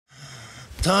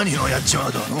谷のやっちま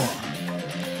うとは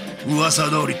の噂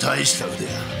通り大した腕や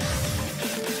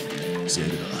せや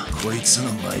けどこいつ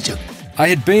の前じゃ I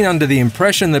had been under the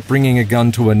impression that bringing a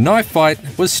gun to a knife fight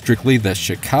was strictly the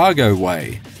Chicago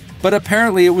way. But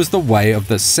apparently it was the way of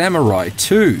the samurai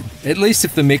too, at least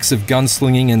if the mix of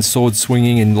gunslinging and sword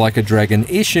swinging in Like a Dragon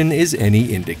Ishin is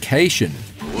any indication.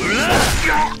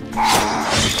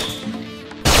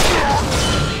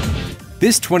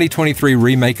 This 2023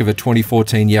 remake of a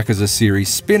 2014 Yakuza series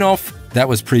spin-off that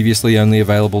was previously only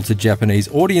available to Japanese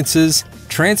audiences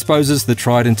transposes the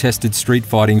tried and tested street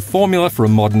fighting formula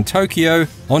from modern Tokyo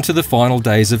onto the final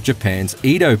days of Japan's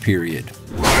Edo period.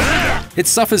 It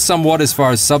suffers somewhat as far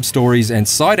as sub-stories and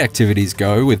side activities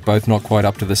go, with both not quite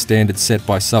up to the standards set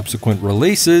by subsequent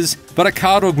releases, but a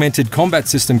card-augmented combat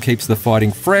system keeps the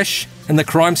fighting fresh, and the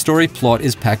crime story plot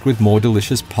is packed with more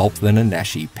delicious pulp than a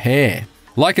nashi pear.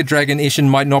 Like a Dragon Ishin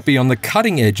might not be on the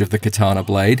cutting edge of the katana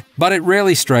blade, but it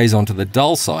rarely strays onto the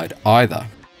dull side either.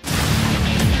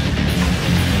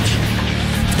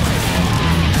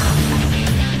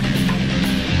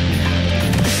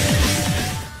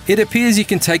 It appears you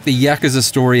can take the Yakuza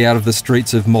story out of the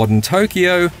streets of modern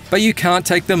Tokyo, but you can't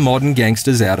take the modern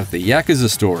gangsters out of the Yakuza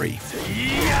story.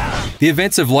 The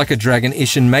events of Like a Dragon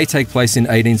Ishin may take place in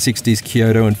 1860s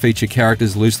Kyoto and feature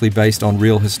characters loosely based on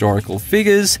real historical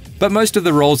figures, but most of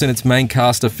the roles in its main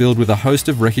cast are filled with a host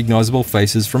of recognizable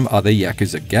faces from other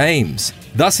Yakuza games.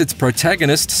 Thus, its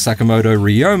protagonist, Sakamoto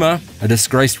Ryoma, a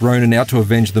disgraced ronin out to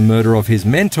avenge the murder of his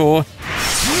mentor,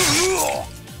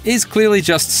 is clearly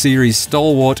just series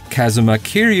stalwart Kazuma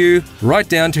Kiryu, right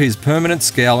down to his permanent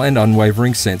scowl and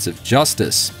unwavering sense of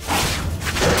justice.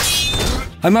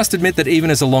 I must admit that even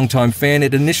as a longtime fan,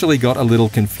 it initially got a little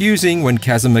confusing when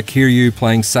Kazuma Kiryu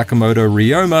playing Sakamoto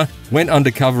Ryoma went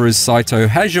undercover as Saito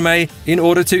Hajime in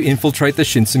order to infiltrate the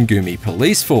Shinsengumi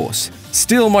police force.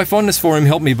 Still, my fondness for him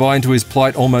helped me buy into his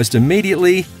plight almost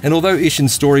immediately, and although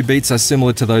Ishin's story beats are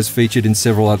similar to those featured in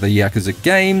several other Yakuza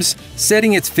games,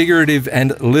 setting its figurative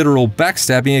and literal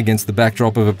backstabbing against the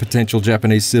backdrop of a potential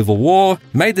Japanese civil war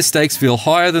made the stakes feel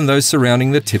higher than those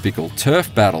surrounding the typical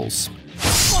turf battles.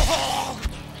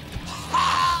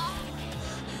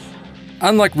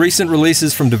 Unlike recent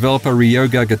releases from developer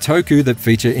Ryoga Gotoku that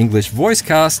feature English voice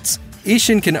casts,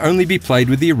 Ishin can only be played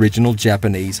with the original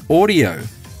Japanese audio.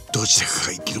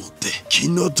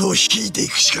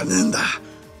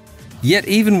 Yet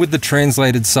even with the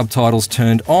translated subtitles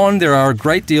turned on, there are a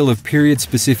great deal of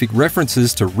period-specific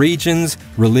references to regions,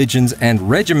 religions, and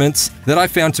regiments that I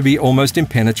found to be almost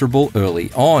impenetrable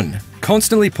early on.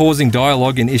 Constantly pausing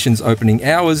dialogue in Ishin's opening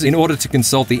hours in order to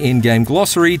consult the in-game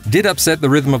glossary did upset the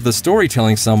rhythm of the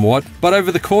storytelling somewhat, but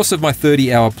over the course of my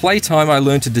 30-hour playtime I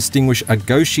learned to distinguish a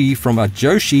goshi from a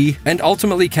joshi, and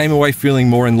ultimately came away feeling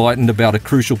more enlightened about a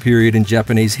crucial period in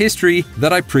Japanese history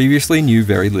that I previously knew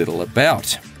very little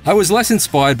about. I was less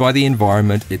inspired by the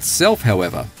environment itself,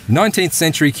 however. 19th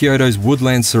century Kyoto's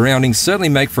woodland surroundings certainly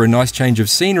make for a nice change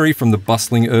of scenery from the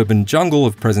bustling urban jungle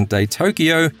of present-day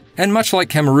Tokyo, and much like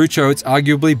Kamurocho, it's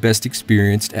arguably best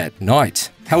experienced at night.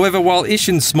 However, while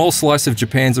Ishin's small slice of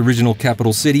Japan's original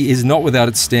capital city is not without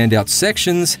its standout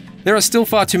sections, there are still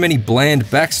far too many bland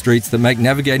backstreets that make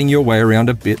navigating your way around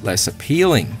a bit less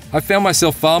appealing. I found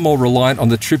myself far more reliant on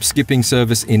the trip-skipping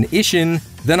service in Ishin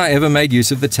than I ever made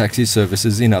use of the taxi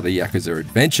services in other Yakuza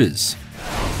adventures.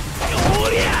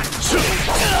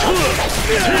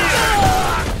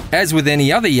 As with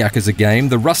any other Yakuza game,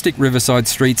 the rustic riverside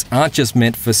streets aren't just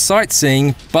meant for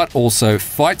sightseeing, but also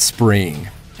fight-spreeing.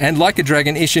 And Like a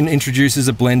Dragon Ishin introduces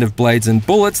a blend of blades and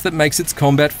bullets that makes its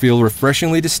combat feel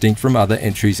refreshingly distinct from other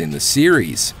entries in the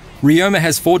series. Ryoma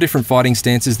has 4 different fighting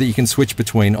stances that you can switch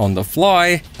between on the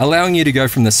fly, allowing you to go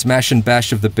from the smash and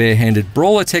bash of the bare-handed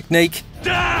brawler technique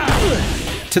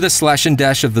to the slash and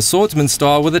dash of the swordsman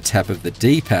style with a tap of the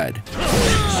D-pad.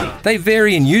 They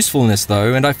vary in usefulness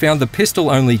though, and I found the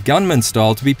pistol-only gunman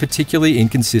style to be particularly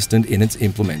inconsistent in its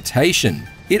implementation.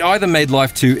 It either made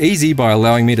life too easy by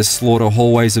allowing me to slaughter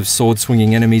hallways of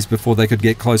sword-swinging enemies before they could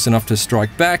get close enough to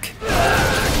strike back,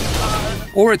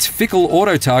 or its fickle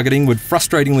auto-targeting would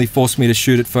frustratingly force me to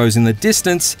shoot at foes in the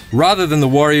distance, rather than the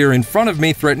warrior in front of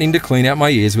me threatening to clean out my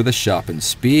ears with a sharpened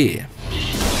spear.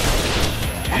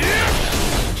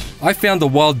 I found the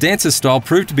Wild Dancer style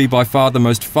proved to be by far the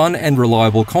most fun and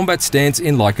reliable combat stance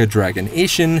in Like a Dragon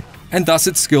Ishin, and thus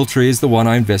its skill tree is the one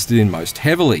I invested in most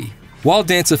heavily. Wild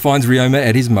Dancer finds Ryoma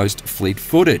at his most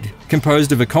fleet-footed,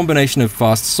 composed of a combination of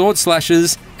fast sword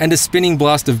slashes and a spinning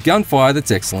blast of gunfire that's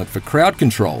excellent for crowd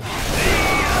control,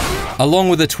 along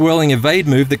with a twirling evade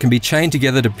move that can be chained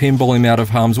together to pinball him out of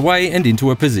harm's way and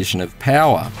into a position of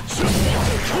power.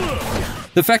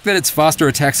 The fact that its faster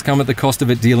attacks come at the cost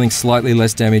of it dealing slightly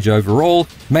less damage overall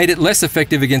made it less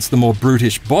effective against the more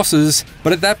brutish bosses,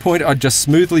 but at that point I'd just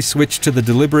smoothly switch to the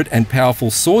deliberate and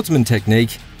powerful swordsman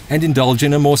technique and indulge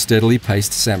in a more steadily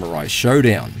paced samurai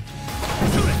showdown.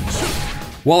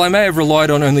 While I may have relied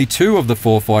on only 2 of the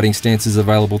 4 fighting stances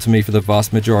available to me for the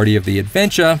vast majority of the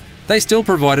adventure, they still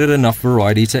provided enough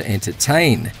variety to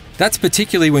entertain. That's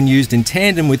particularly when used in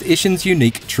tandem with Ishin's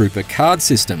unique trooper card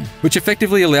system, which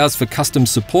effectively allows for custom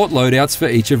support loadouts for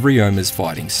each of Ryoma's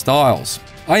fighting styles.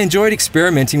 I enjoyed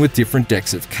experimenting with different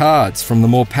decks of cards, from the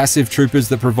more passive troopers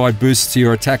that provide boosts to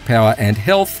your attack power and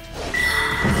health,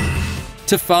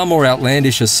 to far more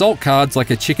outlandish assault cards like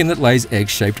a chicken that lays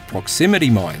egg-shaped proximity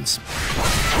mines.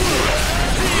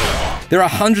 There are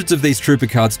hundreds of these trooper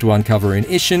cards to uncover in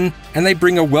Ishin, and they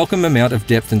bring a welcome amount of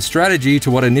depth and strategy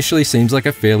to what initially seems like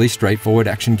a fairly straightforward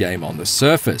action game on the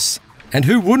surface. And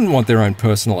who wouldn't want their own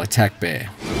personal attack bear?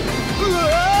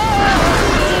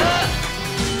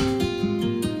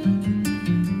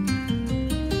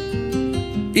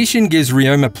 Ishin gives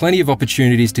Ryoma plenty of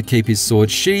opportunities to keep his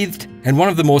sword sheathed, and one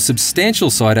of the more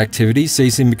substantial side activities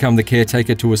sees him become the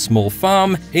caretaker to a small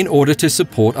farm in order to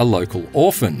support a local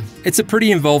orphan. It's a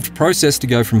pretty involved process to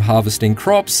go from harvesting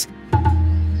crops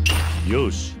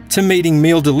to meeting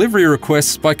meal delivery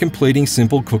requests by completing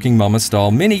simple Cooking Mama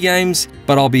style minigames,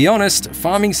 but I'll be honest,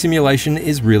 farming simulation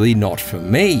is really not for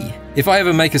me. If I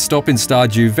ever make a stop in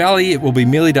Stardew Valley, it will be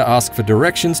merely to ask for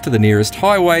directions to the nearest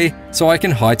highway so I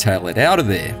can hightail it out of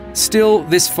there. Still,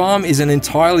 this farm is an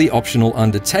entirely optional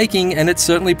undertaking, and it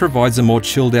certainly provides a more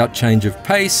chilled out change of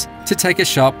pace to take a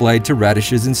sharp blade to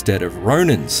radishes instead of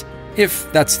Ronins,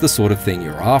 if that's the sort of thing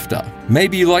you're after.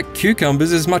 Maybe you like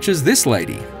cucumbers as much as this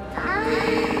lady.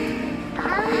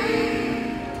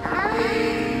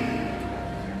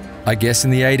 I guess in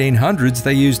the 1800s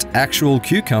they used actual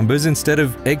cucumbers instead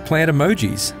of eggplant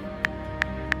emojis.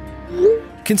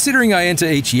 Considering I enter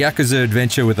each Yakuza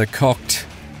adventure with a cocked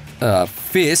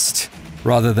fist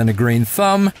rather than a green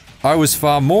thumb, I was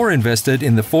far more invested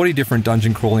in the 40 different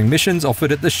dungeon crawling missions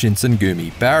offered at the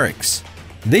Shinsengumi barracks.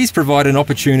 These provide an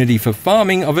opportunity for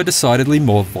farming of a decidedly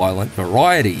more violent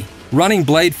variety, running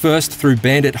blade first through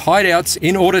bandit hideouts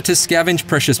in order to scavenge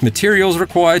precious materials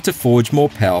required to forge more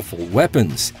powerful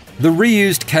weapons. The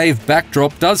reused cave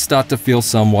backdrop does start to feel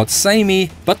somewhat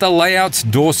samey, but the layouts,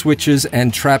 door switches,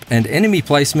 and trap and enemy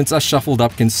placements are shuffled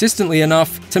up consistently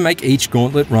enough to make each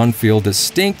gauntlet run feel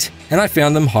distinct, and I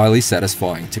found them highly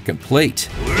satisfying to complete.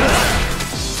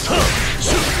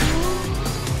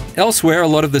 Elsewhere, a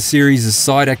lot of the series'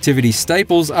 side activity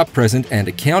staples are present and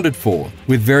accounted for,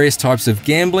 with various types of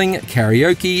gambling,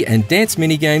 karaoke, and dance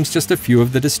minigames just a few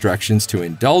of the distractions to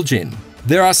indulge in.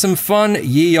 There are some fun,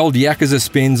 ye-olde Yakuza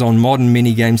spins on modern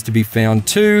minigames to be found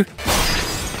too,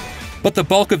 but the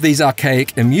bulk of these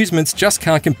archaic amusements just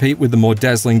can't compete with the more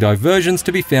dazzling diversions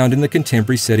to be found in the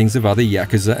contemporary settings of other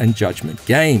Yakuza and Judgment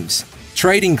games.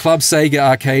 Trading Club Sega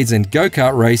arcades and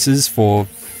go-kart races for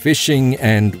fishing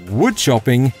and wood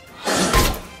chopping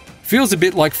feels a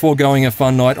bit like foregoing a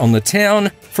fun night on the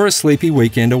town for a sleepy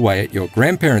weekend away at your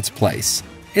grandparents' place.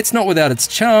 It's not without its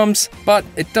charms, but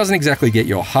it doesn't exactly get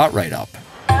your heart rate up.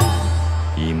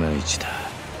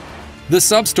 The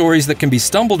sub-stories that can be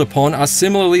stumbled upon are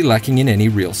similarly lacking in any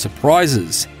real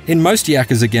surprises. In most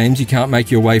Yakuza games, you can't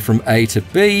make your way from A to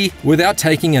B without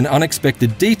taking an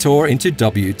unexpected detour into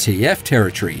WTF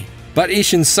territory. But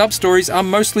Ishin's sub-stories are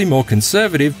mostly more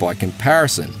conservative by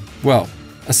comparison. Well,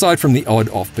 aside from the odd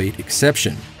offbeat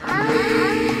exception.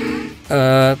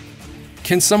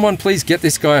 Can someone please get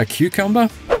this guy a cucumber?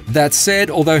 That said,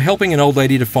 although helping an old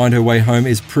lady to find her way home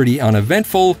is pretty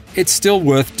uneventful, it's still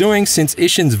worth doing since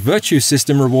Ishin's virtue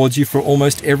system rewards you for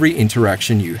almost every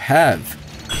interaction you have.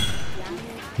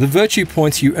 The virtue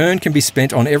points you earn can be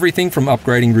spent on everything from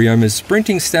upgrading Ryoma's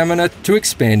sprinting stamina to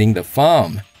expanding the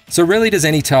farm. So rarely does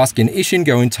any task in Ishin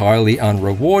go entirely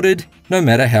unrewarded, no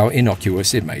matter how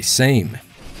innocuous it may seem.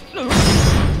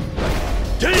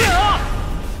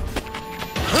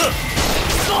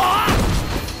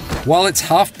 While its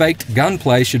half-baked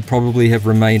gunplay should probably have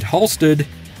remained holstered,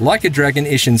 Like a Dragon,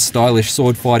 Ishin's stylish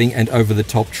sword fighting and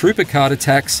over-the-top trooper card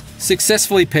attacks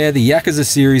successfully pair the Yakuza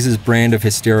series' brand of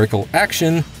hysterical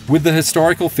action with the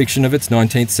historical fiction of its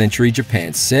 19th century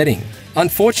Japan setting.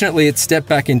 Unfortunately, its step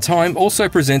back in time also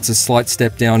presents a slight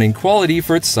step down in quality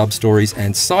for its sub-stories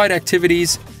and side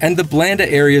activities, and the blander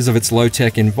areas of its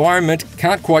low-tech environment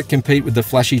can't quite compete with the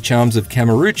flashy charms of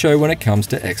Kamurocho when it comes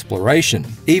to exploration.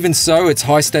 Even so, its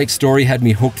high-stakes story had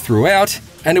me hooked throughout,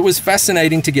 and it was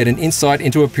fascinating to get an insight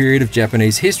into a period of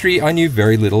Japanese history I knew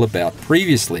very little about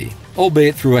previously,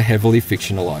 albeit through a heavily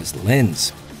fictionalized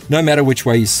lens. No matter which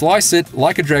way you slice it,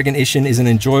 Like a Dragon Ishin is an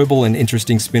enjoyable and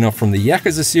interesting spin-off from the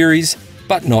Yakuza series,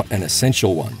 but not an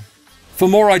essential one. For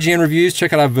more IGN reviews,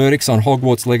 check out our verdicts on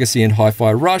Hogwarts Legacy and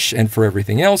Hi-Fi Rush, and for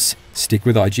everything else, stick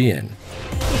with IGN.